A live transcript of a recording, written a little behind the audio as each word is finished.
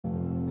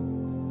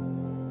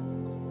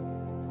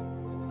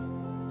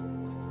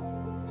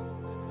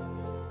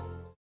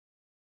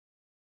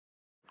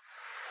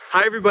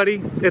Hi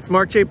everybody, it's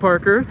Mark J.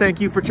 Parker. Thank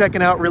you for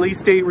checking out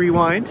Release Date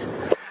Rewind.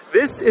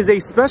 This is a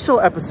special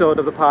episode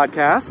of the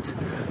podcast.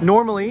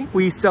 Normally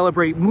we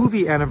celebrate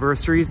movie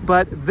anniversaries,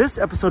 but this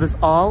episode is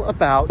all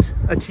about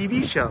a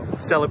TV show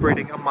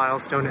celebrating a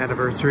milestone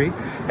anniversary,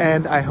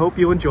 and I hope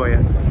you enjoy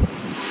it.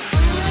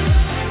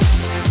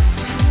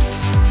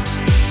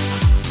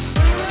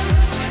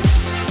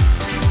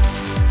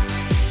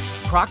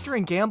 Procter &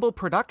 Gamble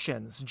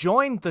Productions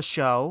joined the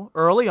show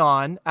early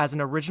on as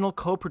an original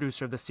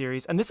co-producer of the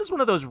series, and this is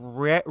one of those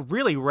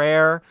really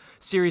rare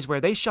series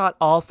where they shot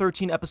all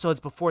 13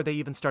 episodes before they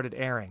even started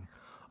airing.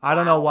 I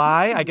don't know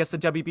why. I guess the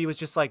WB was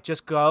just like,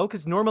 just go,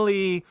 because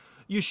normally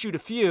you shoot a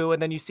few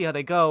and then you see how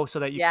they go so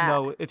that you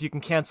know if you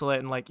can cancel it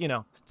and, like, you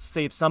know,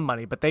 save some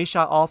money. But they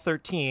shot all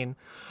 13,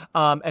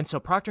 and so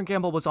Procter &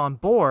 Gamble was on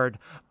board,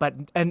 but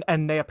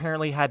and they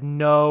apparently had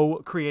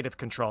no creative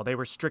control. They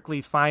were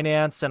strictly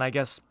finance, and I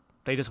guess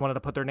they just wanted to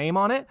put their name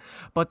on it.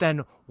 But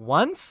then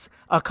once,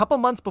 a couple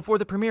months before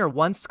the premiere,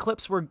 once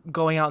clips were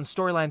going out and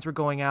storylines were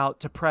going out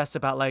to press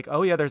about, like,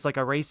 oh yeah, there's like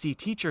a racy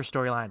teacher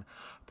storyline,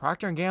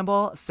 Procter &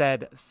 Gamble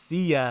said,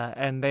 see ya,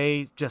 and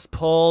they just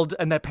pulled,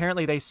 and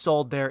apparently they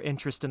sold their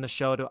interest in the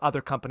show to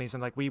other companies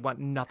and, like, we want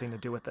nothing to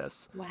do with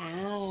this.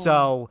 Wow.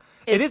 So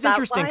it is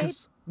interesting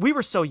because we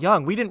were so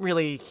young. We didn't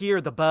really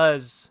hear the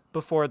buzz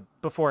before it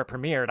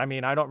premiered. I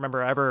mean, I don't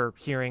remember ever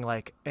hearing,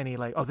 like, any,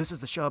 like, oh, this is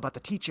the show about the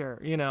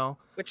teacher, you know?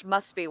 Which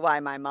must be why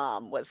my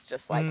mom was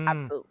just like,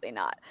 absolutely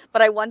not.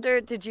 But I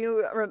wonder, did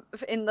you,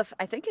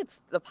 I think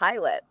it's the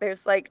pilot,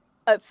 there's, like,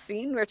 a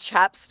scene where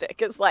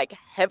chapstick is, like,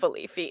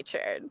 heavily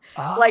featured.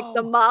 Oh. Like,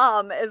 the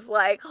mom is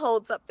like,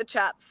 holds up the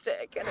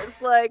chapstick and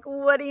is like,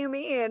 what do you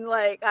mean?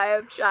 Like, I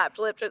have chapped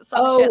lips or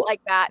some shit like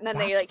that. And then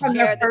they, like,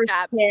 share the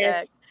chapstick.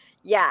 Kiss.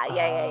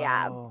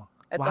 Yeah. Oh.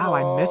 Wow,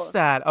 I missed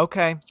that.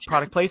 Okay,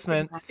 product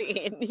placement.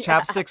 Scene. Yeah.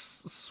 Chapstick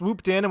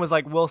swooped in and was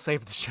like, we'll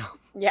save the show.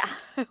 Yeah,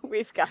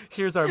 we've got.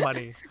 Here's our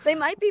money. They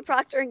might be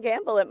Procter &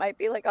 Gamble. It might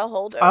be like a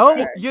holdover.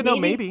 Oh, you know,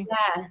 maybe.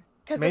 Yeah.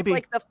 Because it's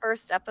like the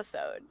first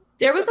episode.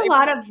 There was a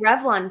lot of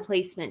Revlon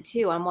placement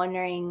too. I'm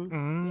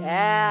wondering.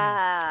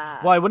 Yeah.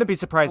 Well, I wouldn't be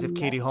surprised if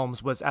Katie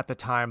Holmes was at the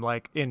time,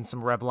 like, in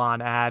some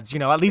Revlon ads, you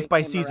know, at least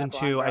by season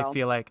 2, I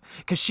feel like.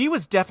 Because she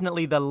was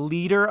definitely the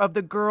leader of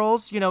the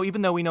girls, you know,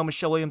 even though we know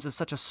Michelle Williams is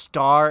such a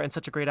star and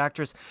such a great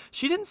actress,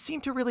 she didn't seem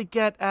to really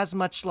get as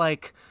much,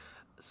 like,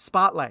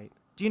 spotlight.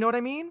 Do you know what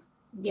I mean?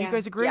 Do you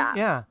guys agree?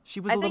 Yeah. She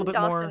was a little bit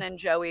more. I think Dawson and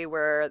Joey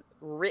were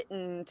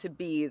written to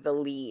be the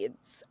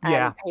leads.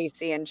 And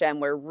Pacey and Jen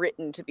were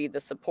written to be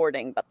the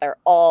supporting, but they're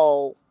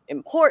all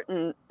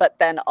important, but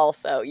then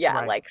also,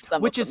 like,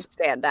 some of them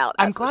stand out.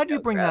 I'm glad you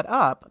bring that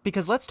up,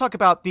 because let's talk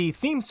about the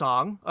theme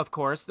song, of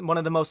course, one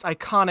of the most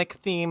iconic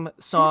theme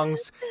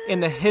songs in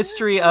the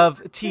history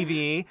of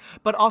TV,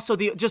 but also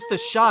just the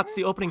shots,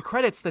 the opening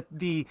credits,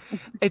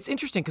 it's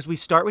interesting because we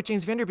start with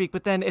James Van Der Beek,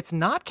 but then it's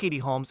not Katie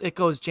Holmes. It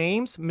goes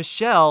James,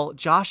 Michelle,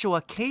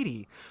 Joshua,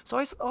 Katie. So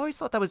I always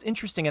thought that was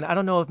interesting, and I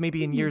don't know if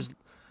maybe in years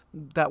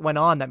that went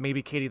on that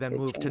maybe Katie then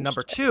moved to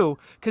number 2,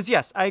 because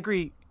yes, I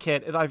agree,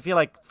 Kit. I feel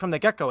like from the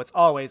get-go it's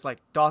always like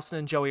Dawson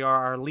and Joey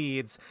are our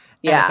leads,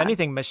 and if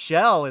anything,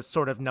 Michelle is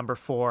sort of number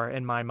 4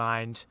 in my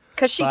mind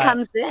because she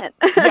comes in.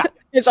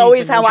 It's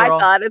always how I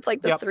thought. It's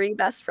like the 3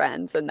 best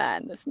friends and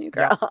then this new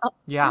girl.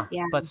 Yeah.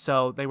 But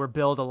so they were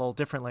billed a little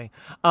differently.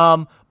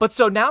 But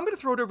so now I'm going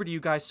to throw it over to you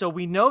guys. So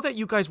we know that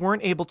you guys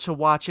weren't able to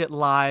watch it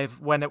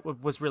live when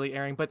it was really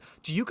airing, but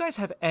do you guys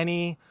have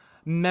any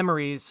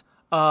memories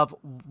of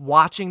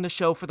watching the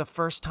show for the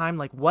first time?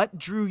 Like, what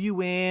drew you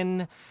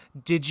in?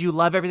 Did you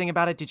love everything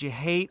about it? Did you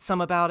hate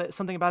something about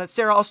it?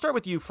 Sarah, I'll start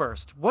with you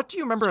first. What do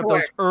you remember of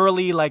those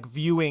early, like,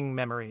 viewing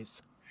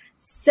memories?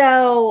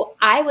 So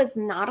I was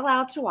not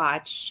allowed to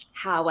watch,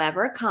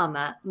 however,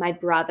 my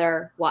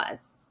brother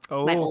was,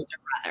 my older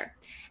brother.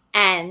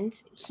 And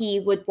he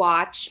would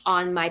watch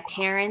on my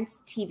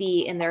parents'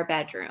 TV in their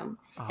bedroom.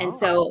 And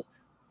so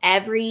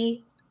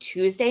every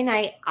Tuesday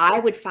night, I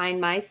would find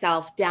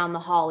myself down the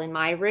hall in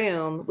my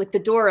room with the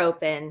door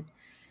open,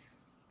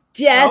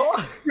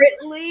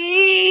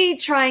 desperately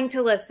trying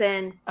to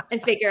listen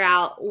and figure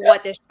out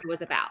what this show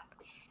was about.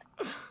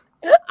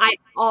 I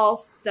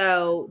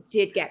also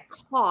did get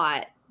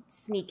caught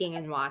sneaking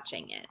and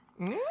watching it.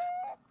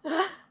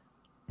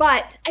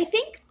 But I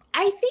think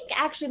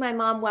actually my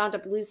mom wound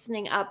up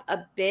loosening up a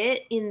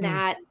bit in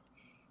that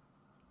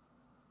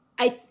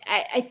I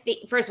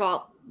think, first of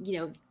all, you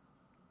know,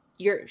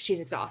 she's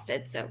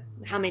exhausted. So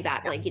how many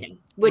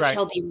which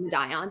hill do you want to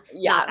die on?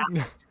 Yeah.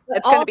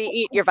 It's going to be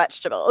eat your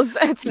vegetables.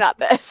 It's not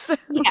this.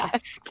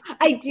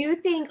 I do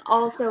think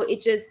also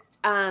it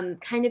just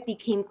kind of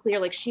became clear,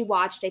 like, she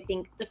watched, I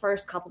think, the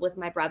first couple with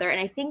my brother. And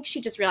I think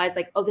she just realized,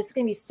 like, oh, this is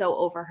going to be so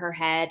over her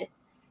head.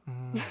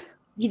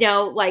 You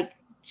know, like,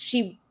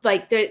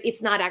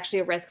 it's not actually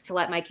a risk to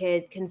let my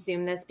kid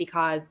consume this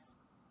because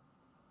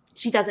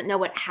she doesn't know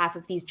what half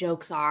of these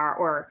jokes are,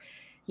 or,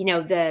 you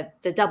know, the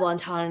double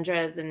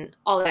entendres and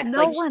all that.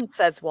 No one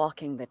says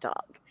walking the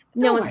dog.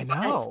 No one I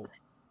know.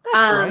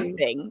 That's a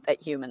thing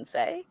that humans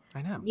say.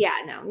 I know. Yeah,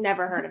 no,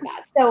 never heard of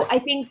that. So I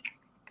think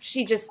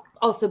she just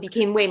also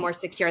became way more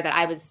secure that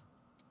I was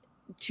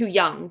too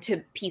young to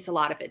piece a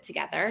lot of it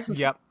together.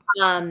 Yep.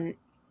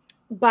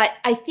 But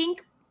I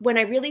think when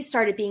I really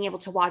started being able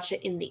to watch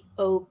it in the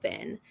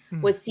open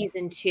was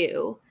season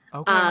 2.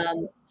 Okay.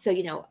 So,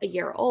 you know, a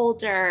year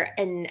older.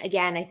 And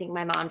again, I think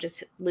my mom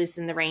just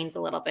loosened the reins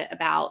a little bit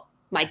about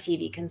my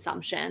TV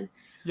consumption.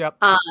 Yep.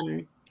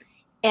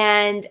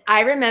 And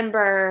I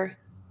remember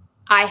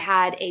I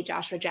had a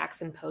Joshua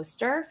Jackson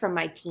poster from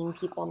my Teen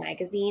People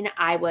magazine.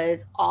 I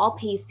was all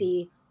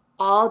Pacey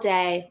all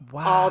day,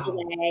 all the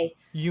way.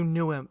 You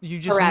knew him. You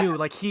just Forever. knew,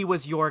 like, he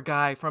was your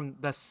guy from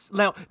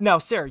the... Now,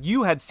 Sarah,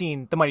 you had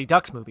seen the Mighty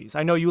Ducks movies.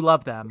 I know you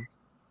love them.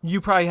 You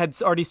probably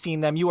had already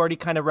seen them. You already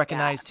kind of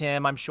recognized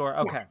him, I'm sure.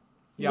 Okay.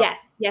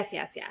 Yes. Yep.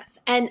 Yes.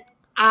 And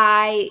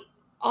I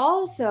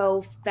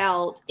also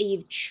felt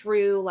a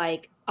true,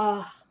 like,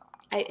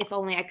 if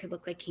only I could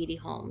look like Katie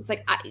Holmes.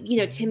 Like, you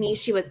know, to me,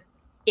 she was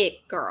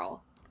it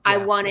girl. Yeah. I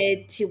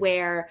wanted to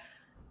wear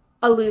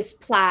a loose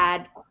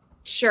plaid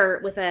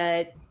shirt with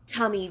a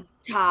tummy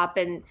top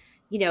and,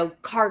 you know,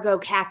 cargo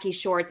khaki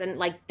shorts. And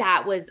like,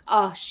 that was,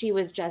 she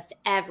was just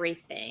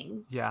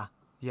everything. Yeah.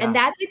 And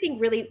that's, I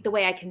think, really the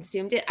way I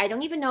consumed it. I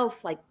don't even know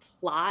if like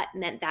plot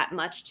meant that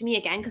much to me,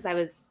 again, because I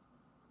was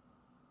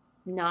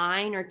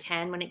 9 or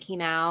 10 when it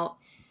came out.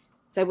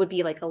 So I would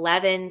be like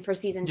 11 for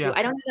season 2.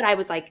 I don't know that I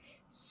was like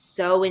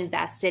so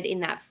invested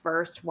in that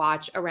first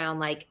watch around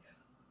like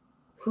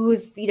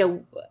who's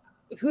going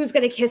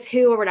to kiss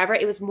who or whatever.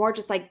 It was more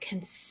just like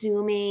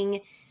consuming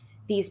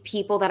these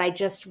people that I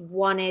just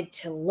wanted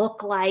to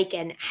look like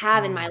and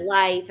have in my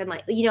life. And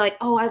like, you know, like,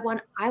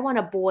 I want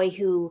a boy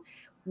who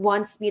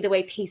wants me the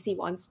way Pacey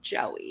wants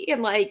Joey.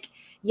 And like,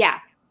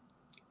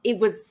 it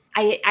was,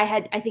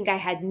 I think I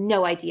had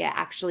no idea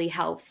actually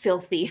how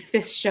filthy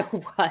this show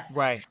was.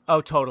 Right.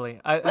 Oh,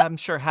 totally. I'm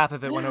sure half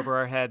of it went over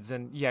our heads,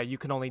 and you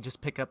can only just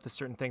pick up the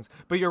certain things.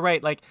 But you're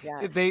right. Like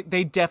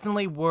they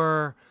definitely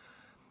were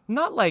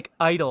not like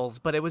idols,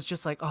 but it was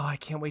just like, I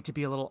can't wait to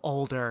be a little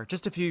older,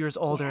 just a few years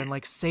older, and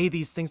like say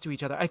these things to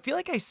each other. I feel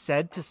like I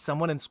said to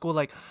someone in school,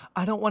 like,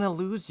 I don't want to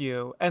lose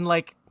you. And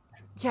like,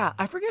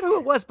 I forget who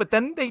it was, but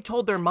then they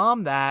told their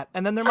mom that,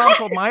 and then their mom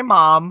told my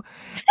mom,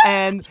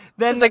 and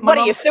then she's like, "What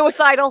are you,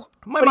 suicidal?"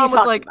 My mom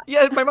was like,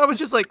 my mom was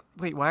just like,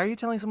 "Wait, why are you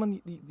telling someone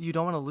you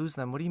don't want to lose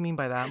them? What do you mean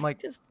by that?" I'm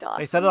like,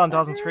 "They said it on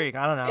Dawson's Creek.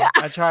 I don't know.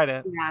 I tried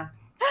it." Yeah.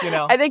 You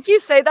know, I think you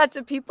say that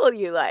to people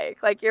you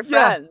like your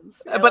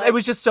friends. But like, it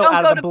was just so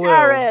out of the blue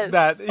Paris.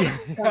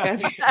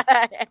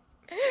 that.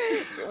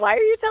 Why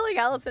are you telling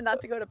Allison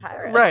not to go to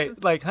Paris? Right.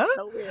 Like, huh?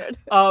 So weird.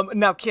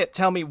 Now, Kit,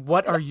 tell me,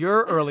 what are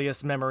your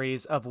earliest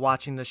memories of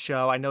watching the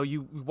show? I know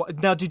you...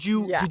 Now, did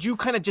you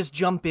kind of just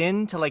jump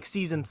into, like,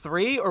 season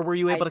 3? Or were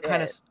you able to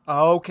kind of...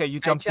 Oh, okay,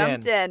 you jumped in. I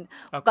jumped in.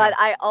 Okay. But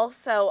I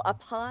also,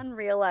 upon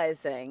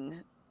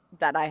realizing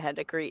that I had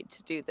agreed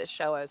to do this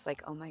show, I was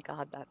like, oh my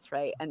God, that's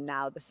right. And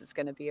now this is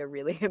going to be a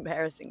really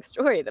embarrassing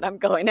story that I'm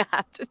going to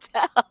have to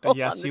tell.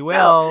 Yes, you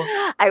will.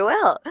 I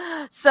will.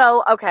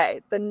 So,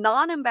 okay, the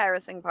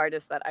non-embarrassing part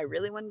is that I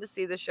really wanted to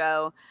see the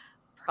show.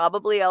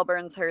 Probably Elle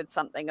Burns heard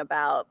something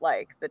about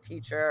like the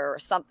teacher or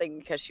something,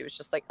 because she was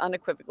just like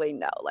unequivocally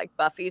no, like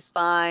Buffy's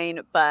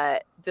fine,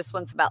 but this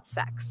one's about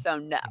sex. So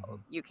no,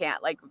 you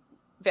can't, like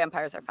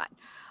vampires are fine.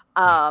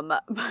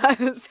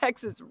 But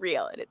sex is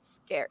real and it's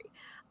scary.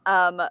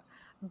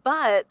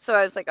 But so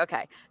I was like,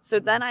 okay. So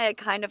then I had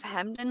kind of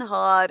hemmed and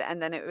hawed,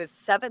 and then it was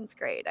 7th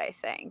grade, I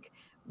think,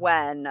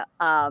 when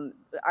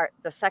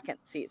the second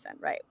season,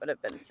 right, would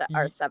have been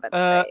our 7th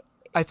grade.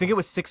 I think it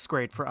was 6th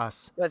grade for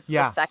us. Was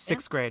the second?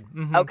 6th grade.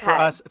 Mm-hmm. Okay. For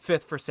us,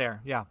 5th for Sarah.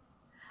 Yeah.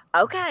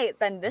 Okay,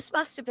 then this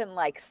must have been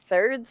like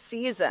 3rd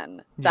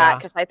season,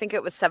 because I think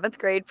it was 7th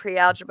grade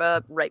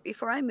pre-algebra right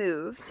before I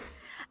moved,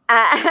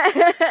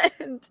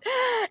 and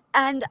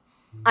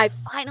I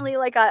finally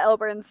got Elle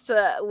Burns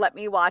to let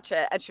me watch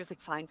it, and she was like,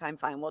 fine,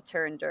 we'll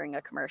turn during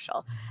a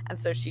commercial.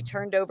 And so she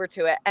turned over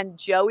to it, and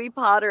Joey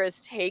Potter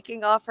is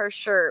taking off her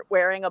shirt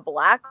wearing a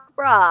black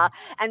bra.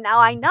 And now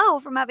I know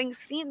from having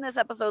seen this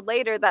episode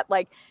later that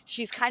like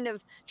she's kind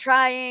of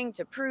trying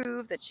to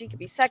prove that she could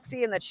be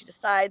sexy, and that she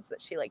decides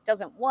that she like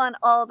doesn't want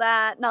all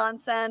that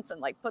nonsense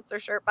and like puts her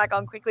shirt back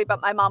on quickly.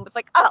 But my mom was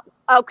like, oh,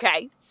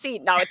 okay, see,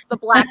 no, it's the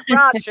black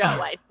bra show.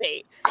 I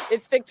see,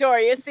 it's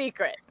Victoria's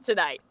Secret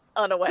tonight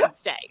on a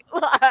Wednesday.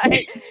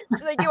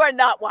 She's like, you are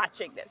not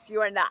watching this.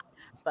 You are not.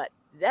 But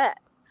then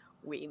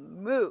we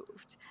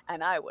moved,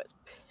 and I was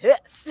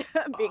pissed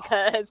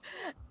because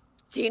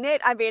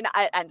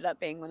I ended up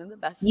being one of the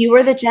best. You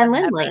were the Jen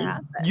Lindley.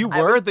 You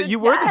were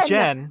the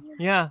Jen.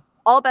 Yeah.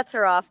 All bets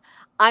are off.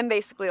 I'm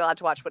basically allowed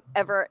to watch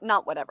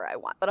not whatever I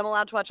want, but I'm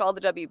allowed to watch all the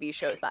WB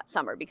shows that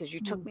summer, because you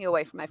took me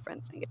away from my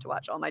friends and I get to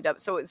watch all my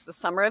So it's the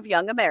summer of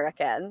Young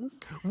Americans.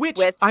 Which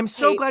I'm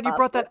so glad you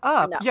brought that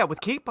up. No. Yeah, with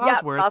Kate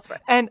Bosworth. Yeah,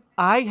 Bosworth. And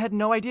I had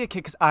no idea,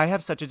 Kate, because I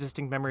have such a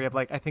distinct memory of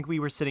like, I think we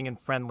were sitting in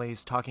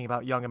Friendly's talking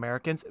about Young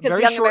Americans.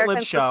 Very Young short-lived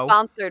Americans show. Was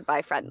sponsored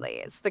by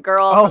Friendly's. The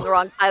girl from the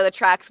wrong side of the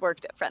tracks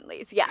worked at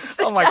Friendly's. Yes.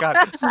 Oh my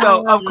God.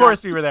 So of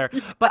course we were there.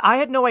 But I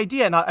had no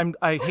idea. And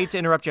I hate to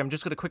interrupt you. I'm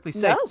just going to quickly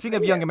say, speaking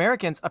of Young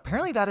Americans,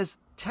 apparently apparently that is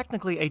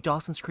technically a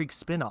Dawson's Creek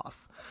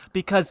spinoff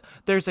because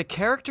there's a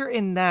character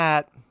in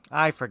that,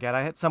 I forget,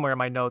 I had somewhere in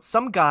my notes,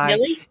 some guy.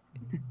 Really?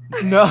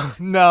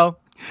 No.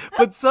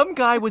 But some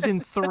guy was in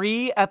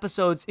 3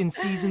 episodes in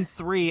season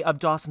 3 of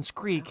Dawson's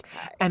Creek,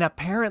 and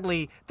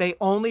apparently they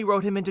only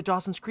wrote him into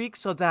Dawson's Creek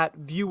so that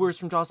viewers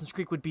from Dawson's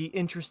Creek would be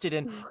interested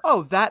in,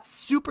 oh, that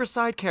super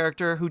side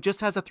character who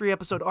just has a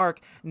 3-episode arc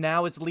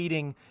now is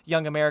leading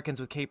Young Americans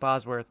with Kate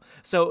Bosworth.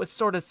 So it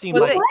sort of seemed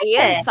was like...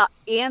 it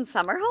Ian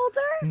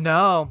Somerhalder?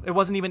 No, it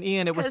wasn't even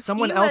Ian. It was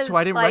someone else who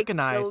I didn't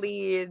recognize. The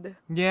lead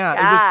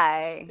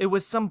guy. It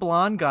was some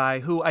blonde guy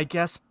who I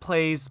guess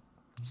plays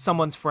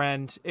someone's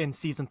friend in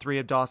season 3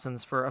 of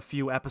Dawson's for a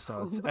few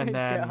episodes, and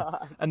then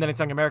it's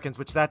Young Americans,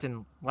 which that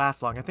didn't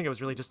last long. I think it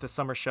was really just a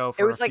summer show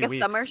for it was a like few a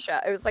weeks. Summer show.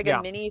 It was like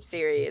a mini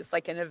series,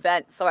 like an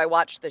event. So I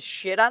watched the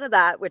shit out of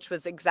that, which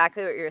was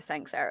exactly what you were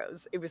saying, Sarah.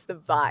 It was the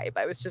vibe.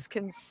 I was just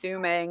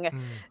consuming.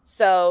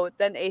 So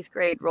then 8th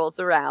grade rolls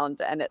around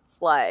and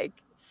it's like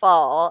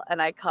fall,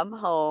 and I come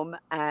home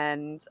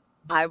and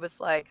I was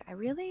like, I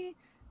really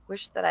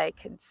wish that I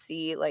could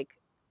see like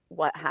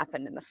what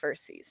happened in the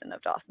first season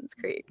of Dawson's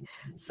Creek.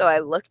 So I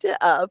looked it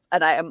up,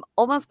 and I am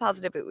almost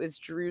positive it was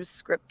Drew's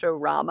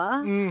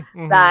Scriptorama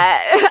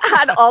that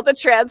had all the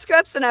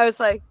transcripts, and I was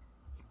like,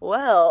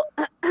 well,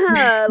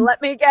 let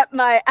me get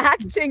my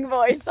acting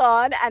voice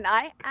on, and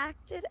I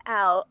acted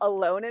out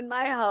alone in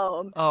my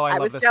home. Oh, I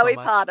was love this Joey so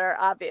much. Potter,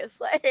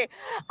 obviously.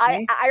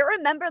 I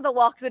remember the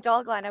walk the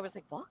dog line. I was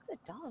like, walk the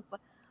dog?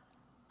 What?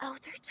 Oh,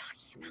 they're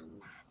talking about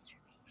masturbation.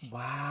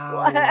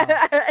 Wow.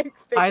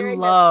 I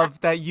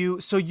love that you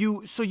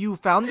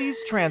found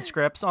these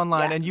transcripts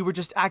online and you were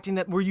just acting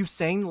that. Were you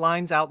saying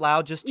lines out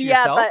loud just to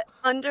yourself? Yeah,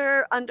 but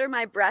under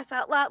my breath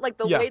out loud, like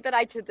the way that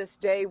I to this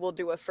day will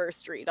do a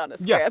first read on a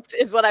script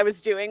is what I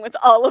was doing with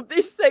all of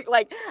these things,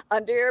 like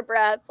under your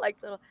breath, like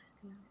little,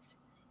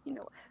 you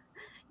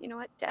know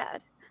what,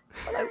 Dad,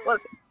 but I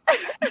wasn't.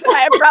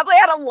 I probably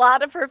had a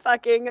lot of her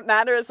fucking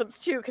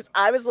mannerisms too, because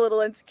I was a little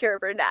insecure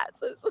for Nat.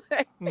 So it's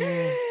like,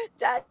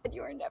 Dad,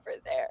 you were never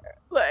there.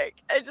 Like,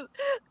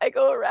 I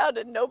go around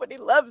and nobody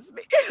loves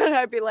me. And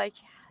I'd be like,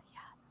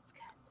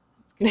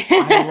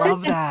 I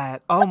love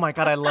that. Oh my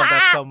God, I love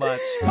that so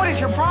much. What is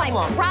your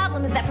problem? My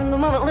problem is that from the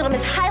moment Little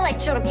Miss Highlight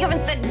showed up, you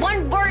haven't said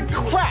one word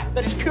to me. Crap.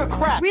 That is pure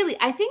crap. Really,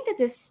 I think that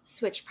this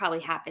switch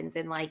probably happens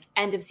in like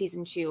end of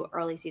season 2,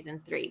 early season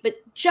 3. But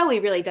Joey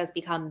really does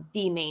become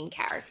the main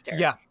character.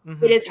 Yeah.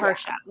 It is her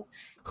show.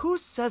 Who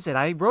says it?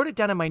 I wrote it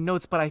down in my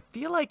notes, but I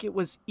feel like it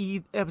was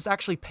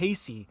actually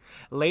Pacey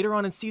later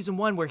on in season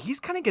 1 where he's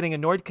kind of getting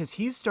annoyed because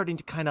he's starting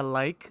to kind of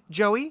like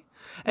Joey.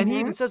 And he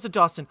even says to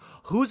Dawson,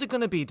 who's it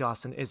going to be,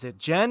 Dawson? Is it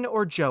Jen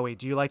or Joey?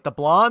 Do you like the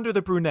blonde or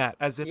the brunette?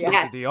 As if those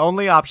are the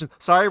only options.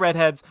 Sorry,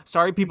 redheads.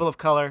 Sorry, people of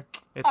color.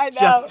 It's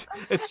just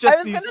I these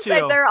was two.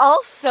 gonna say they're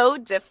all so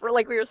different.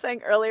 Like we were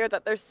saying earlier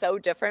that they're so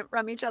different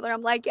from each other.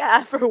 I'm like,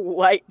 yeah, for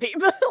white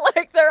people,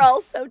 like they're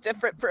all so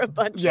different for a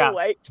bunch of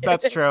white kids.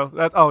 That's true.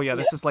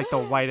 This is like the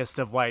whitest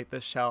of white,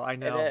 this show. I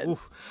know.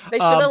 Oof. They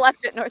should have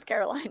left it North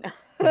Carolina.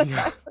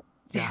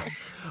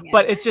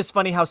 But it's just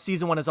funny how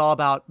season 1 is all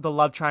about the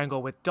love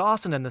triangle with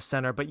Dawson in the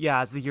center. But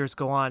yeah, as the years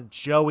go on,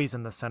 Joey's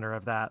in the center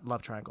of that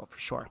love triangle for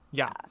sure.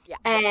 Yeah.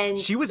 And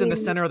she was in the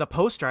center of the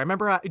poster. I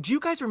remember. Do you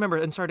guys remember?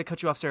 And sorry to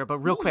cut you off, Sarah, but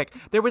real quick,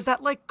 there was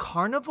that like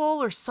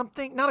carnival or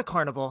something. Not a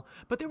carnival,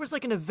 but there was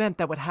like an event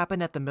that would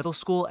happen at the middle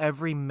school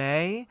every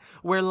May,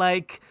 where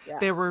like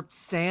there were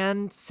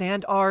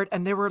sand art,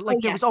 and there were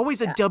like there was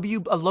always a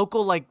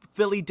local like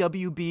Philly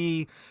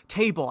WB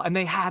table, and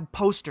they had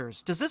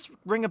posters. Does this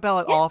ring a bell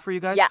at all for you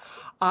guys? Yes.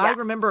 I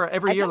remember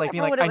every year like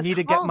being like, I need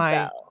to get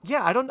my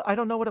I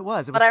don't know what it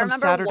was. It was some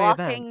Saturday event.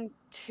 But I remember walking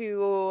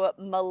to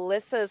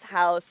Melissa's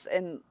house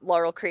in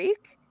Laurel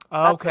Creek.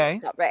 Oh, okay.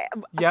 Right.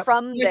 Yep.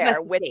 From there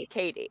with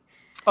Katie.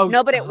 Oh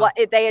no, but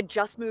they had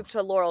just moved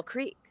to Laurel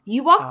Creek.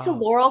 You walked to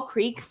Laurel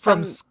Creek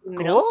from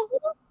middle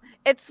school?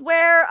 It's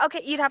where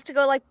you'd have to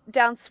go like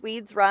down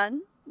Swedes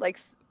Run, like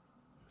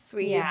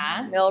Swedes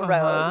Mill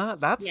Road.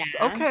 That's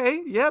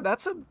okay. Yeah,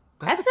 that's a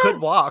good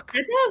walk.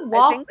 That's a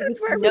walk. I think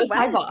that's where no we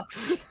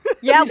sidewalks.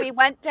 Yeah, we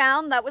went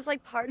down. That was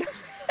like part of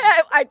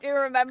it. I do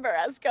remember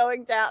us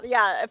going down.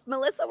 Yeah, if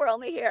Melissa were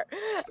only here.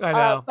 I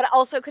know. But it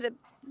also could have,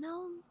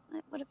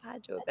 it would have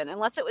had to have been.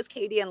 Unless it was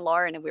Katie and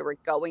Lauren and we were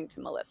going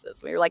to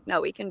Melissa's. We were like, no,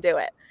 we can do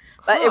it.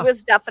 But it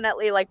was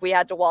definitely like we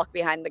had to walk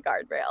behind the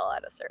guardrail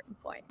at a certain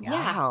point.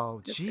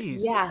 Wow, jeez.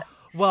 Yeah.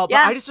 Well, but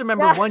I just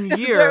remember one year.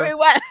 That's where we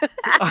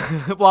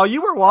went. While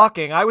you were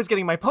walking, I was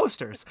getting my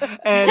posters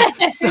and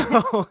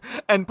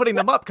putting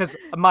them up because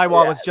my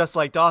wall was just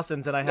like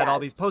Dawson's, and I had all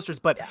these posters.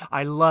 But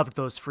I loved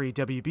those free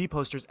WB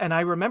posters, and I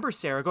remember,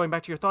 Sarah, going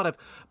back to your thought of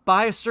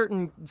by a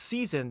certain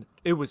season,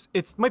 it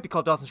might be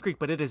called Dawson's Creek,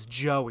 but it is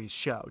Joey's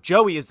show.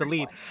 Joey is the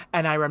lead,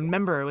 and I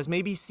remember it was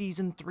maybe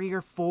season 3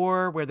 or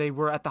 4 where they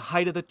were at the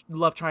height of the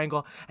love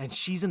triangle, and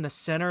she's in the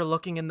center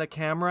looking in the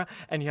camera,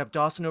 and you have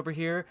Dawson over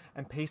here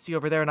and Pacey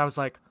over there, and I was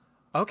like,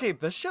 okay,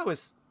 this show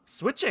is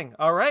switching.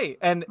 All right.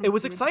 And it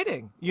was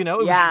exciting. You know,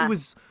 it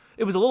was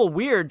a little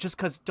weird just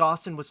because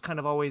Dawson was kind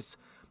of always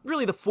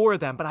really the four of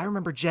them, but I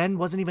remember Jen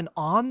wasn't even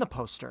on the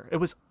poster. It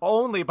was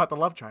only about the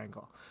love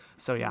triangle.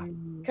 So yeah.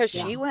 Because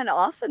she went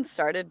off and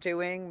started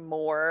doing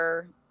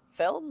more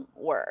film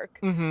work.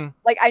 Mm-hmm.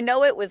 Like, I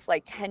know it was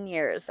like 10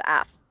 years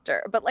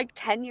after, but like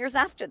 10 years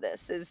after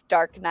this is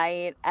Dark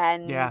Knight,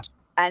 and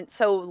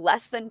so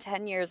less than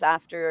 10 years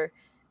after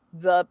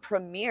the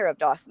premiere of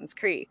Dawson's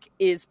Creek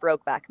is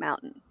Brokeback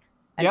Mountain.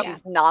 And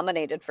she's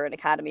nominated for an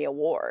Academy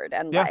Award,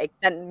 and like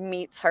then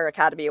meets her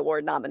Academy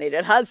Award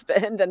nominated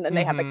husband, and then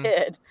they have a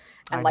kid,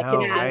 and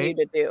continue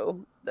to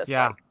do this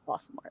like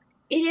awesome work.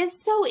 It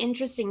is so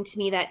interesting to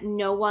me that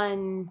no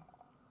one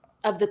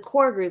of the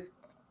core group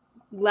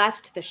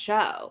left the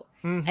show.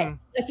 I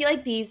feel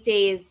like these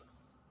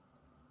days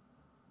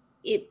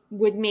it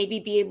would maybe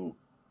be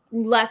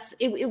less,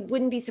 it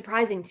wouldn't be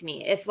surprising to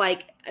me if,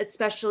 like,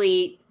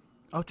 especially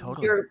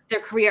their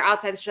career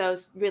outside the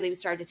shows really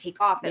started to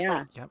take off.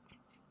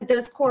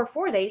 Those core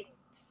four, they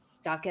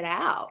stuck it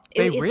out.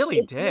 They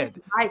really did. Really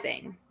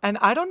surprising. And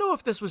I don't know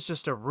if this was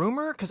just a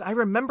rumor, because I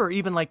remember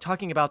even like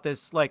talking about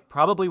this, like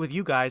probably with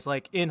you guys,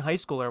 like in high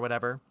school or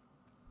whatever.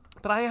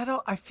 But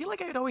I feel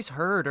like I had always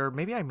heard, or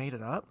maybe I made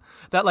it up,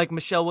 that like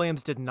Michelle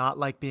Williams did not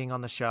like being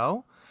on the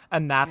show.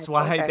 And that's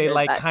why they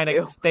like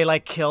they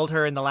like killed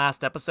her in the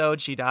last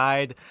episode. She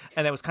died,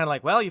 and it was kind of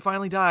like, well, you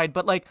finally died.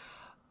 But like,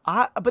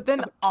 but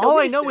then all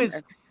I know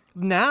is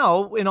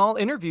now in all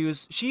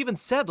interviews, she even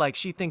said like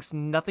she thinks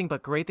nothing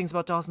but great things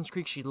about Dawson's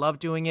Creek. She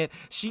loved doing it.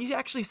 She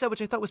actually said, which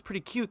I thought was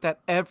pretty cute, that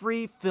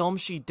every film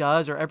she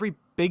does or every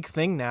big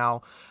thing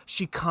now,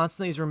 she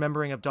constantly is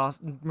remembering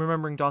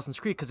Dawson's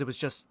Creek, because it was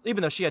just,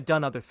 even though she had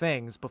done other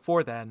things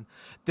before then,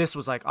 this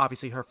was like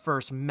obviously her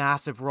first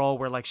massive role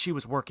where like she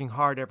was working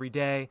hard every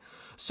day.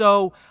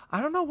 So I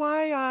don't know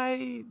why,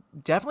 I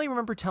definitely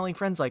remember telling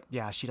friends like,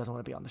 yeah, she doesn't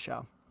want to be on the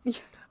show.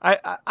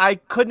 I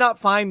could not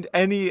find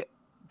any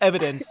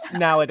evidence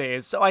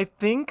nowadays. So I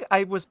think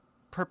I was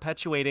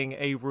perpetuating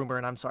a rumor,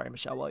 and I'm sorry,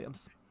 Michelle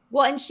Williams.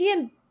 Well, and she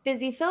and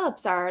Busy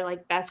Phillips are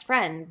like best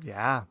friends.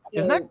 Yeah.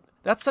 So,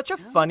 that's such a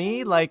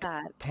funny like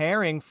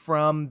pairing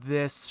from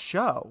this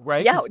show,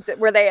 right? Yeah.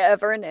 Were they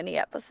ever in any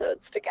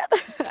episodes together?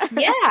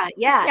 Yeah.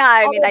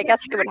 I mean, I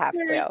guess they would have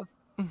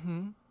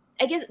to.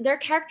 I guess their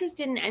characters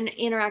didn't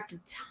interact a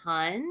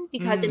ton,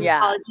 because in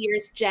college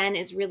years, Jen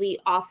is really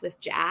off with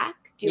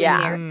Jack doing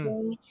their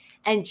thing,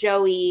 and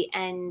Joey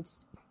and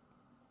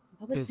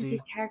what was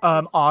Busy's character?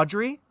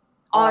 Audrey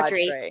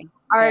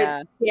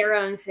are their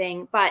own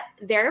thing, but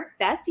they're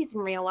besties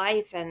in real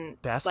life, and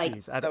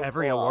besties like, at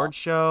every award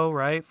show,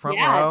 right? Front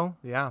row.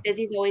 Yeah.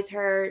 Busy's always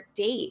her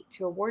date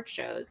to award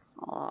shows.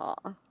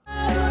 Aww.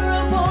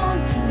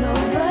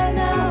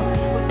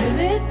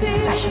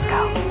 I should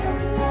go.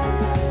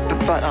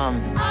 But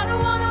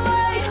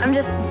I'm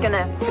just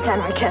gonna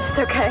pretend we kissed,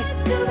 okay?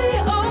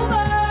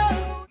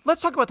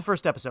 Let's talk about the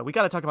first episode. We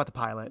got to talk about the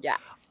pilot. Yes.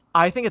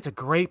 I think it's a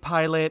great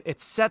pilot.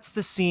 It sets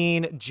the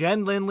scene.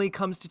 Jen Lindley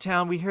comes to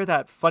town. We hear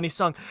that funny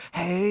song,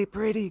 "Hey,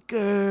 pretty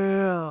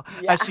girl,"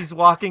 as she's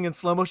walking in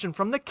slow motion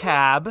from the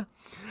cab.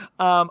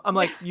 I'm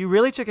like, you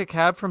really took a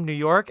cab from New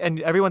York?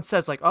 And everyone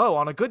says like, oh,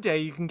 on a good day,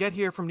 you can get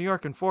here from New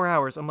York in 4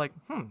 hours. I'm like,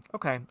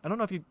 okay. I don't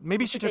know if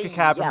maybe she took a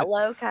cab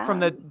from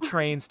the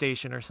train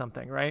station or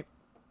something, right?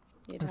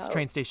 It's a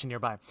train station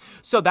nearby.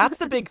 So that's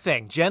the big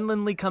thing. Jen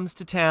Lindley comes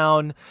to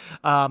town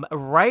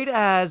right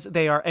as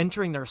they are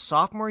entering their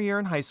sophomore year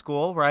in high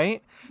school,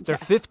 right? They're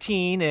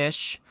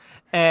 15-ish.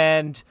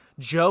 And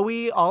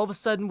Joey, all of a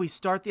sudden, we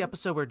start the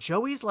episode where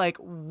Joey's like,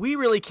 we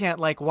really can't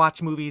like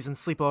watch movies and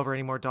sleep over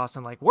anymore,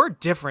 Dawson. Like, we're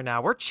different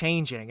now. We're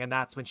changing. And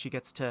that's when she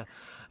gets to,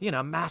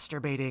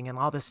 masturbating and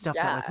all this stuff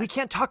that like, we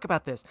can't talk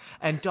about this.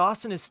 And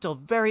Dawson is still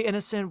very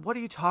innocent. What are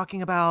you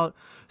talking about?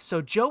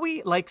 So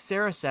Joey, like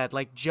Sarah said,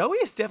 like Joey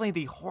is definitely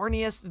the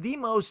horniest, the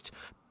most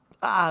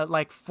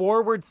like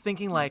forward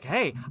thinking, like,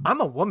 hey, I'm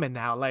a woman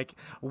now, like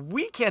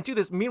we can't do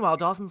this. Meanwhile,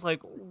 Dawson's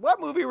like, what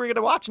movie are we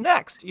gonna watch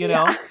next,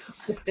 know?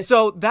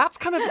 So that's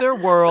kind of their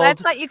world. I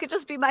thought you could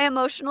just be my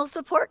emotional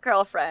support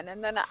girlfriend,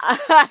 and then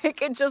I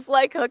could just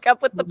like hook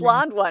up with the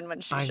blonde one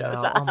when she shows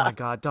up. Oh my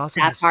god,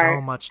 Dawson has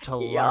so much to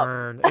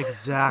learn.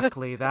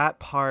 Exactly, that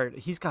part.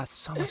 He's got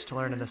so much to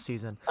learn in this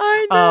season.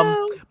 I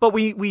know. But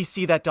we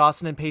see that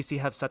Dawson and Pacey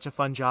have such a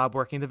fun job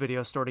working the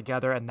video store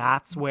together, and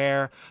that's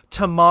where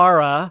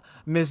Tamara,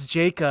 Ms.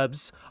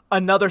 Jacobs,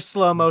 another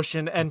slow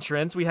motion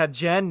entrance. We had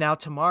Jen, now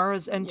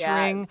Tamara's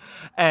entering,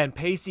 and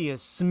Pacey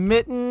is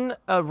smitten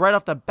right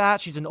off the bat.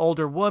 She's an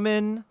older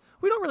woman.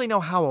 We don't really know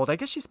how old. I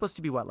guess she's supposed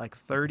to be what, like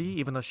 30,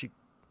 even though she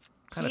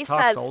kind of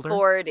talks older. He says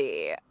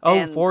 40.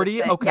 Oh,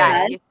 40?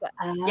 Okay.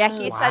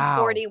 He said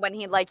 40 when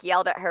he like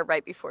yelled at her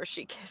right before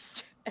she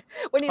kissed.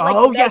 When he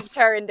like begged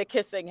her into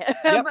kissing him.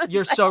 Yep,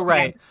 you're so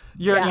right.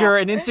 You're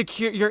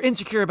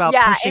insecure about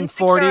pushing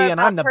 40,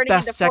 and I'm the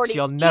best sex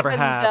you'll never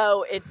have.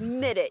 Though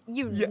admit it,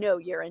 know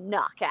you're a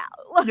knockout.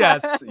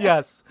 Yes.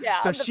 Yeah,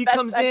 so she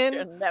comes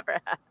in,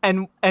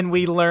 and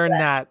we learn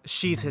that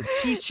she's his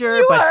teacher,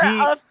 you but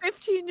are a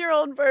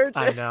 15-year-old virgin.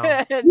 I know.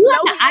 No,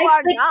 you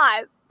are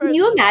not. Can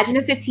you imagine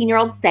a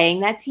 15-year-old saying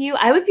that to you?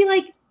 I would be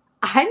like,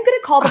 I'm gonna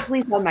call the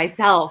police on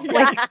myself.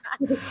 Like,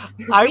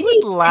 I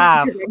would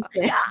laugh.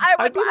 Yeah,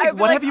 I'd be like,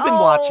 what have you been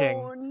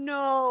watching?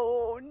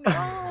 No.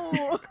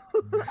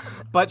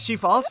 But she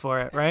falls for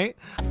it, right?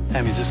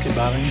 Abby, is this kid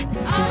bothering you?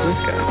 Who's this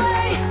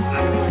guy?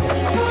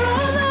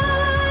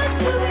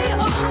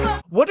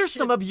 What are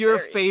some of your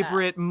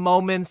favorite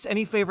moments?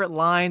 Any favorite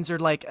lines or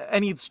like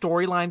any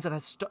storylines that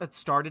has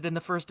started in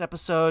the first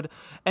episode?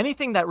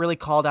 Anything that really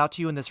called out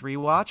to you in this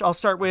rewatch? I'll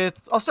start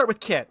with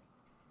Kit.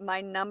 My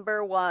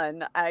number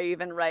one, I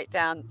even write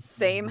down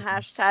same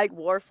hashtag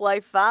Wharf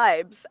Life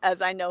vibes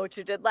as I Know What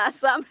You Did Last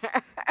Summer.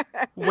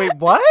 Wait,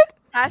 what?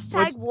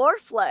 Hashtag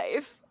Wharf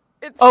Life.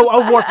 It's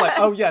Wharf Life.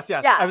 Oh, yes.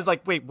 Yeah. I was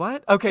like, wait,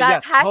 what? Okay,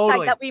 that yes, hashtag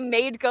totally. that we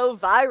made go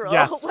viral.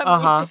 Yes,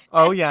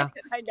 oh, yeah.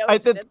 I Know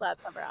What You Did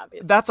Last Summer,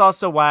 obviously. That's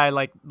also why I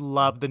like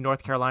love the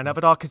North Carolina of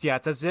it all, because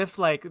it's as if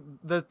like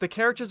the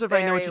characters of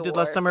I Know What You Did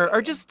Last Summer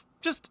are just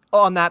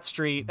on that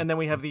street, and then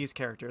we have these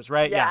characters,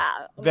 right? Yeah,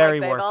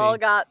 very like, worthy. They've all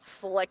got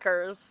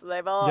slickers.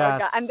 They've all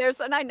Yes. got, and there's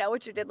an I Know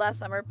What You Did Last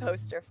Summer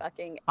poster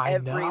fucking I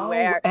everywhere.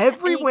 know,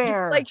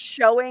 everywhere. And he keeps, like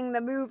showing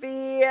the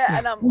movie,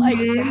 and I'm like,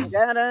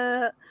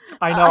 da-da.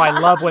 I know. I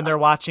love when they're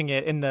watching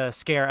it in the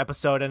Scare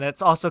episode, and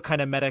it's also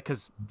kind of meta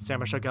because Sarah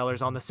Michelle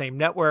Gellar's on the same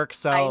network,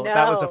 so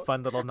that was a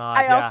fun little nod.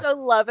 I also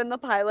love in the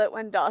pilot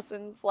when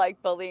Dawson's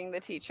like bullying the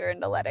teacher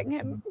into letting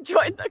him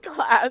join the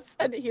class,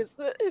 and his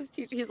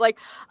teacher. He's like,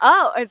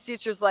 "Oh," his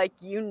teacher's like,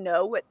 "You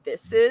know what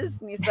this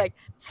is?" And he's like,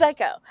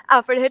 "Psycho,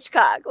 Alfred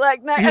Hitchcock."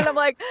 Like, and I'm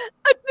like,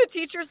 the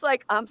teacher's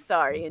like, "I'm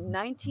sorry, in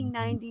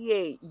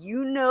 1998,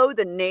 you know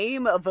the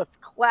name of a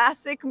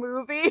classic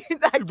movie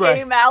that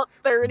came out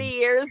 30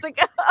 years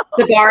ago."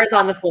 The bar is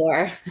on the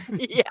floor.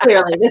 Yeah.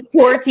 Clearly, this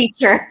poor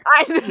teacher.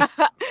 I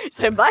know.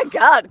 So, my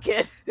God,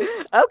 kid.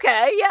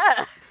 Okay,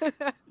 yeah.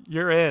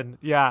 You're in.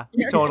 Yeah,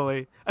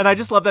 totally. And I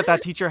just love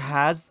that teacher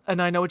has an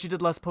I Know What You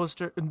Did Last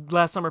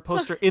Summer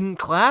poster in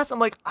class. I'm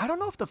like, I don't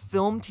know if the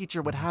film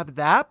teacher would have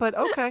that, but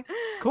okay,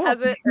 cool.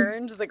 Has it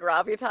earned the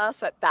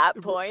gravitas at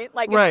that point?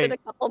 Like, it's been a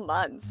couple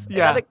months. It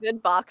had a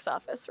good box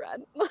office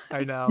run.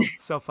 I know.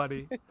 So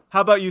funny.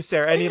 How about you,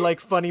 Sarah? Any like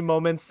funny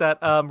moments that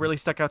really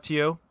stuck out to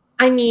you?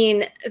 I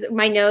mean,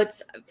 my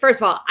notes,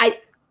 first of all,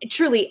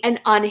 truly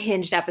an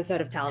unhinged episode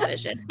of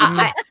television.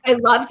 I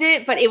loved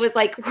it, but it was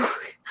like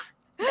the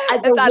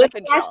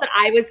whiplash that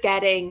I was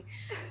getting,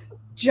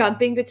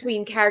 jumping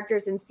between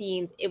characters and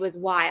scenes, it was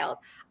wild.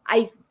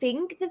 I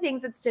think the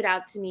things that stood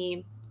out to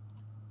me,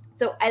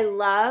 so I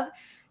love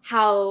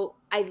how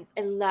I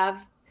love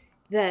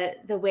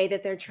the way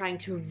that they're trying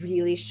to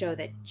really show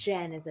that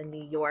Jen is a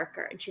New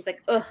Yorker. And she's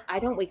like, ugh, I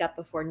don't wake up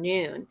before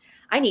noon.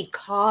 I need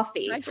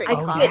coffee. I quit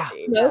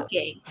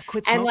smoking. I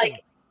quit smoking.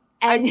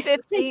 I'm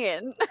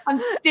 15.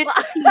 I'm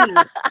 15.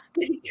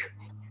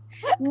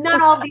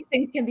 Not all of these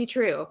things can be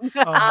true.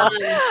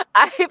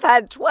 I've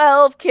had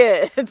 12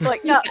 kids.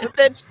 Like, no,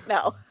 bitch,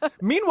 no.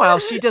 Meanwhile,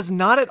 she does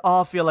not at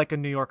all feel like a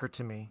New Yorker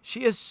to me.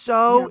 She is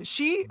so,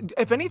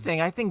 if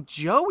anything, I think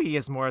Joey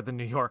is more the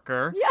New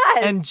Yorker.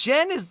 Yes. And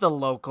Jen is the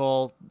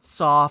local,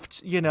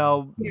 soft,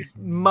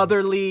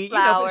 motherly,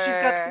 flower, she's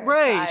got,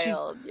 right.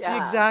 child. She's,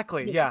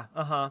 exactly. Yeah.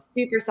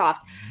 Super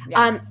soft.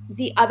 Yes.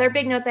 The other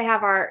big notes I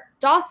have are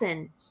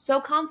Dawson,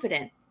 so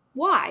confident.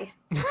 Why?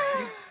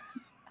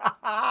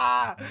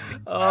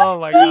 Oh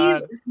my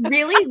God. He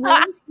really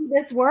moves through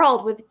this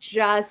world with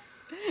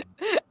just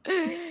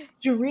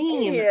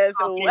extreme. He is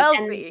confidence.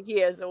 wealthy.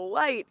 He is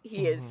white.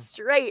 He is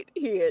straight.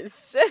 He is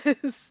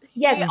cis.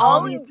 Yes, he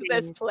all owns these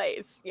this things.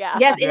 place. Yeah.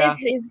 Yes, it is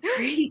his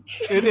creek.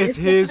 It is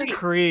his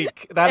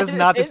creek. That is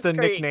not just a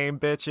creek. nickname,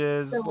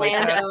 bitches. The Like,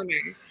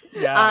 landowner.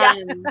 yeah.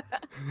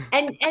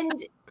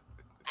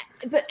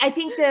 But I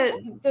think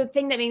the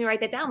thing that made me write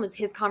that down was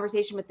his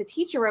conversation with the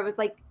teacher, where it was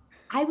like,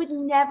 I would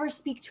never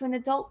speak to an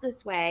adult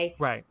this way.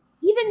 Right.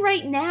 Even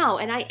right now,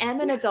 and I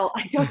am an adult,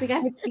 I don't think I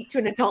would speak to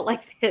an adult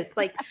like this.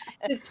 Like,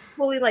 just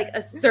fully like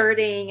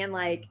asserting and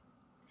like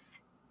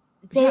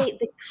the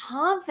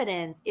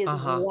confidence is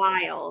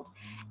wild.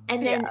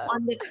 And then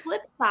on the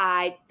flip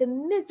side, the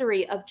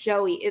misery of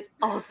Joey is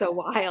also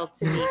wild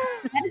to me.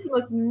 That is the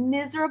most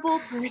miserable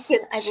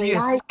person I've She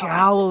is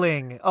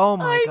scowling. Oh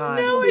my God.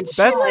 know, Best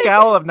like,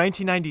 scowl of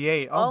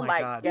 1998. Oh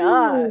my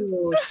God.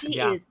 Ooh, she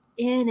is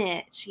in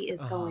it. She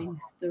is going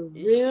through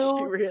She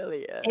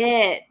really is.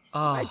 it.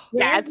 Oh.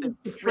 Dad needs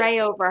to pray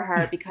over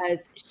her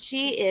because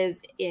she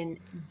is in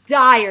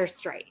dire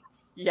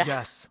straits.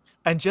 Yes.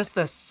 And just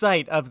the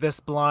sight of this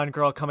blonde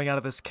girl coming out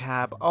of this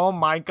cab. Oh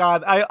my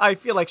God. I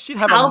feel like she'd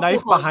have a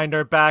knife behind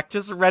her back,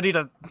 just ready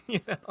to,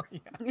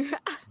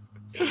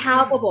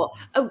 Palpable.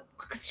 Oh,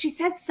 'cause she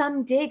said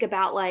some dig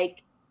about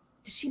like,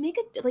 does she make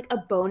a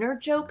boner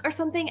joke or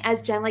something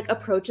as Jen like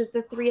approaches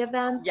the three of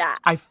them? Yeah.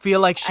 I feel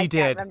like she I did.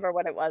 can't remember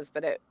what it was,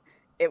 but it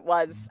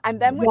was. And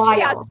then when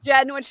she asked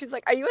Jen, when she's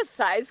like, "Are you a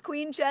size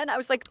queen, Jen?" I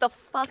was like, "The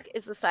fuck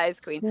is a size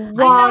queen?" I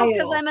know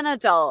because I'm an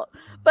adult.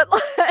 But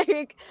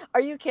like,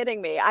 are you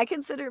kidding me? I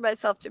consider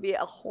myself to be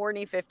a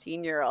horny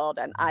 15-year-old,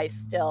 and I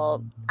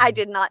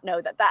did not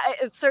know that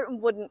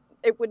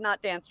it would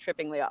not dance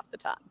trippingly off the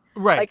tongue.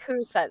 Right. Like,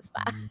 who says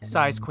that?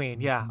 Size queen,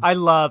 yeah. I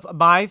love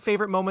my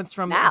favorite moments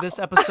from this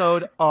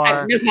episode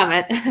are... No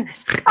comment.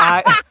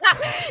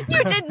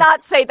 You did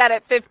not say that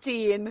at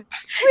 15.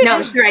 No,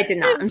 I'm sure I did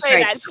not. I'm sure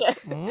I did.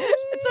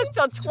 It's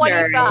until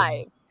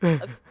 25.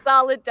 A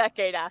solid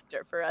decade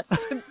after for us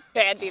to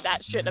bandy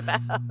that shit about.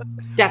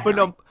 Definitely. But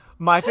no,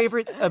 my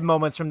favorite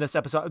moments from this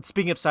episode,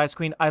 speaking of Size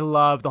Queen, I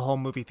love the whole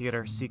movie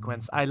theater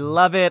sequence. I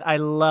love it. I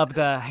love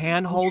the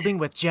hand holding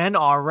with Jen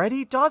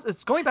already.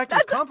 It's going back to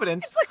his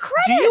confidence. It's the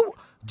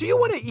credits. Do you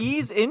want to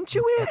ease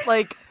into it?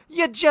 Like,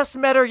 you just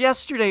met her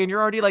yesterday and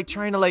you're already like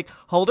trying to like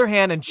hold her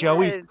hand, and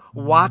Joey's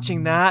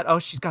watching that. Oh,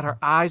 she's got her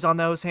eyes on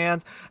those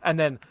hands. And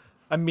then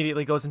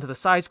immediately goes into the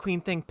Size Queen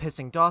thing,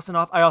 pissing Dawson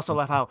off. I also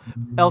love how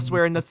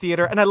elsewhere in the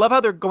theater, and I love how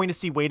they're going to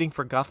see Waiting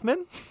for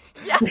Guffman.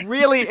 Yes.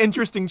 Really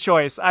interesting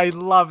choice. I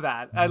love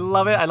that. I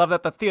love it. I love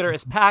that the theater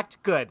is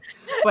packed. Good.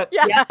 But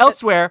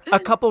elsewhere, a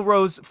couple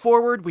rows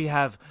forward, we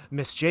have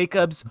Miss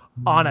Jacobs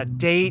on a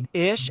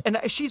date-ish, and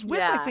she's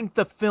with, I think,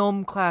 the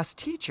film class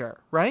teacher,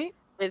 right?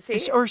 Is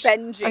he? Or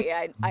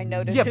Benji. I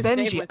noticed his Benji.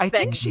 name was Benji. I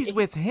think she's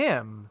with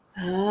him.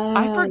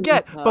 I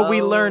forget, but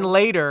we learn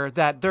later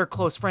that they're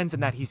close friends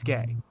and that he's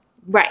gay.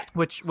 Right.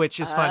 Which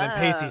is fun, and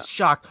Pacey's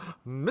shocked.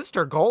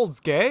 Mr.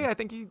 Gold's gay. I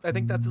think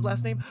that's his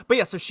last name. But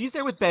yeah, so she's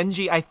there with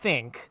Benji, I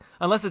think,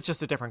 unless it's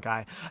just a different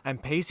guy.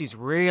 And Pacey's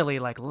really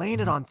like laying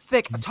it on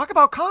thick. Talk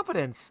about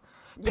confidence.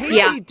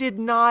 Pacey did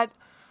not.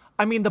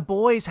 I mean, the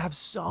boys have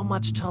so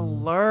much to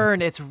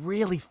learn. It's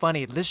really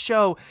funny. This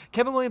show,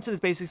 Kevin Williamson is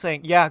basically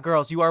saying, yeah,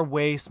 girls, you are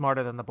way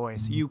smarter than the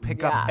boys. You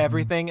pick up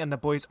everything, and the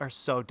boys are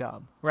so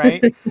dumb,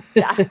 right?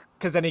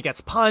 Because then he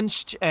gets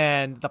punched,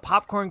 and the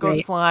popcorn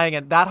goes flying,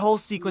 and that whole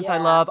sequence I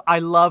love. I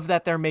love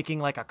that they're making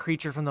like a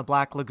Creature from the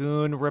Black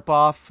Lagoon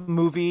ripoff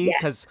movie,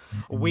 because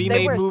we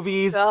made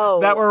movies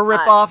that were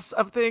ripoffs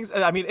of things.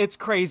 I mean, it's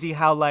crazy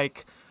how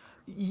like,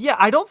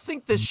 I don't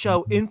think this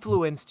show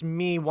influenced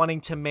me wanting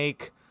to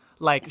make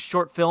like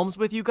short films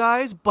with you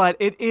guys, but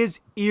it is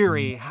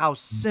eerie how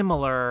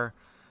similar,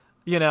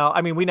 you know,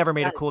 I mean, we never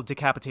made a cool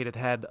decapitated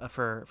head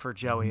for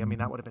Joey. I mean,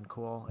 that would have been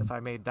cool if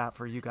I made that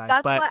for you guys.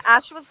 That's what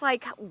Ash was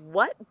like,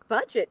 what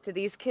budget do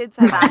these kids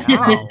have?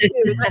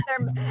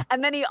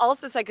 And then he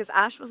also said, because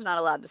Ash was not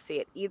allowed to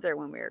see it either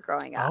when we were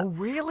growing up. Oh,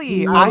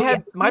 really?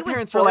 My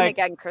parents were like,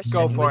 again Christian.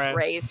 Go for he was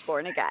raised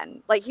born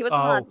again. Like, he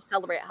wasn't allowed to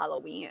celebrate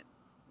Halloween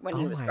when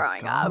he was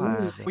growing up.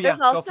 Well, there's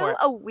also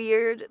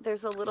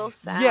there's a little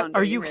sound. Yeah,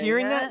 are you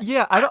hearing that?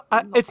 Yeah,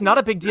 it's not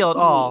a big deal at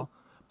all,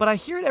 but I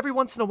hear it every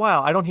once in a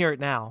while. I don't hear it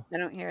now. I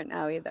don't hear it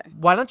now either.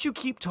 Why don't you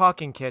keep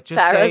talking, Kit? Just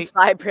Sarah's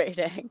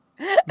vibrating.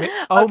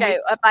 Okay,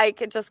 if I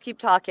could just keep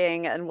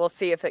talking, and we'll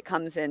see if it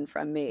comes in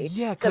from me.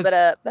 Yeah, because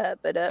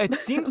it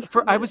seems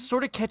I was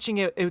sort of catching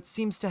it. It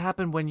seems to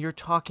happen when you're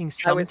talking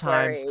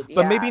sometimes,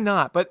 but maybe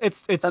not. But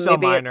it's so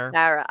maybe minor. It's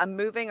Sarah. I'm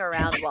moving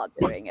around while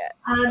doing it.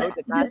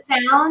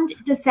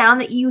 The sound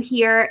that you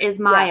hear is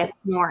Maya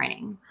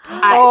snoring.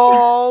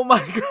 Oh my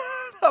god.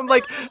 I'm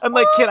like,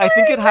 Kit, I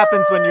think it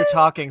happens when you're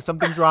talking.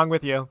 Something's wrong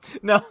with you.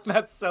 No,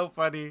 that's so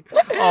funny.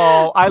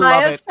 Oh, I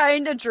love it. Maya's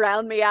trying to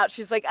drown me out.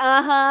 She's like,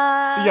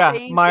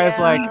 yeah, Maya's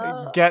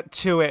like, get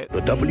to it. The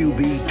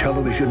WB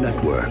Television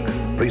Network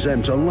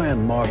presents a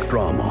landmark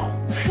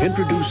drama,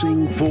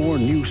 introducing 4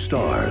 new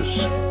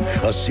stars.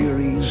 A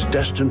series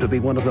destined to be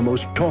one of the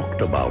most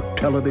talked about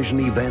television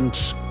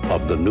events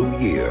of the new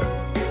year.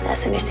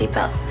 Fasten your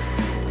seatbelt.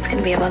 It's going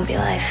to be a bumpy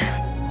life.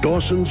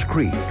 Dawson's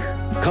Creek.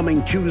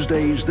 Coming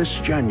Tuesdays this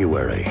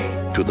January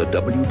to the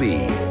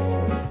WB.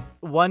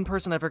 One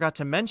person I forgot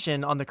to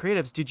mention on the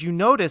creatives, did you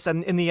notice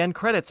in the end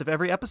credits of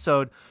every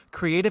episode,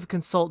 creative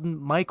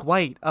consultant Mike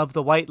White of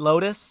The White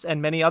Lotus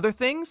and many other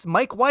things?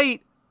 Mike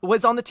White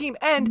was on the team,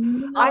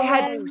 and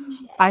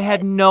I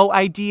had no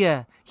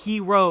idea. He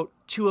wrote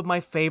 2 of my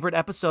favorite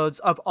episodes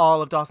of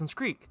all of Dawson's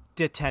Creek,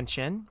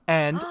 Detention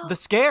and The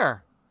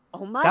Scare.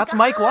 Oh my That's God.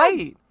 Mike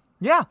White.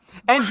 Yeah,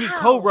 and he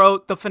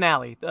co-wrote the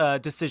finale,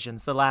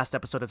 Decisions, the last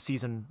episode of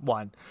season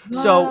 1.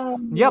 So,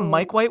 yeah,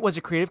 Mike White was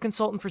a creative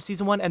consultant for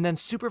season 1 and then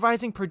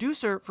supervising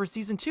producer for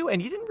season 2,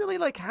 and he didn't really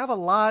like have a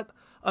lot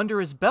under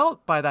his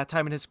belt by that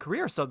time in his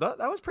career, so that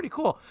was pretty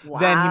cool. Wow.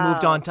 Then he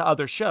moved on to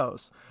other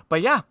shows.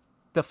 But yeah,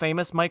 the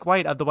famous Mike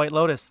White of The White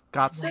Lotus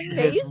got his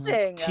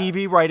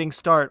TV writing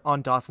start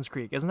on Dawson's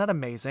Creek. Isn't that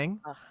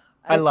amazing?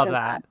 I love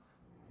that.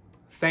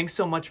 Thanks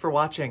so much for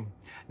watching.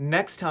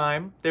 Next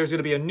time, there's going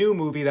to be a new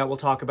movie that we'll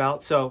talk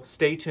about, so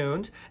stay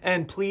tuned.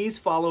 And please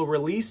follow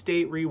Release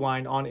Date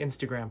Rewind on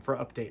Instagram for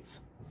updates.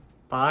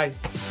 Bye.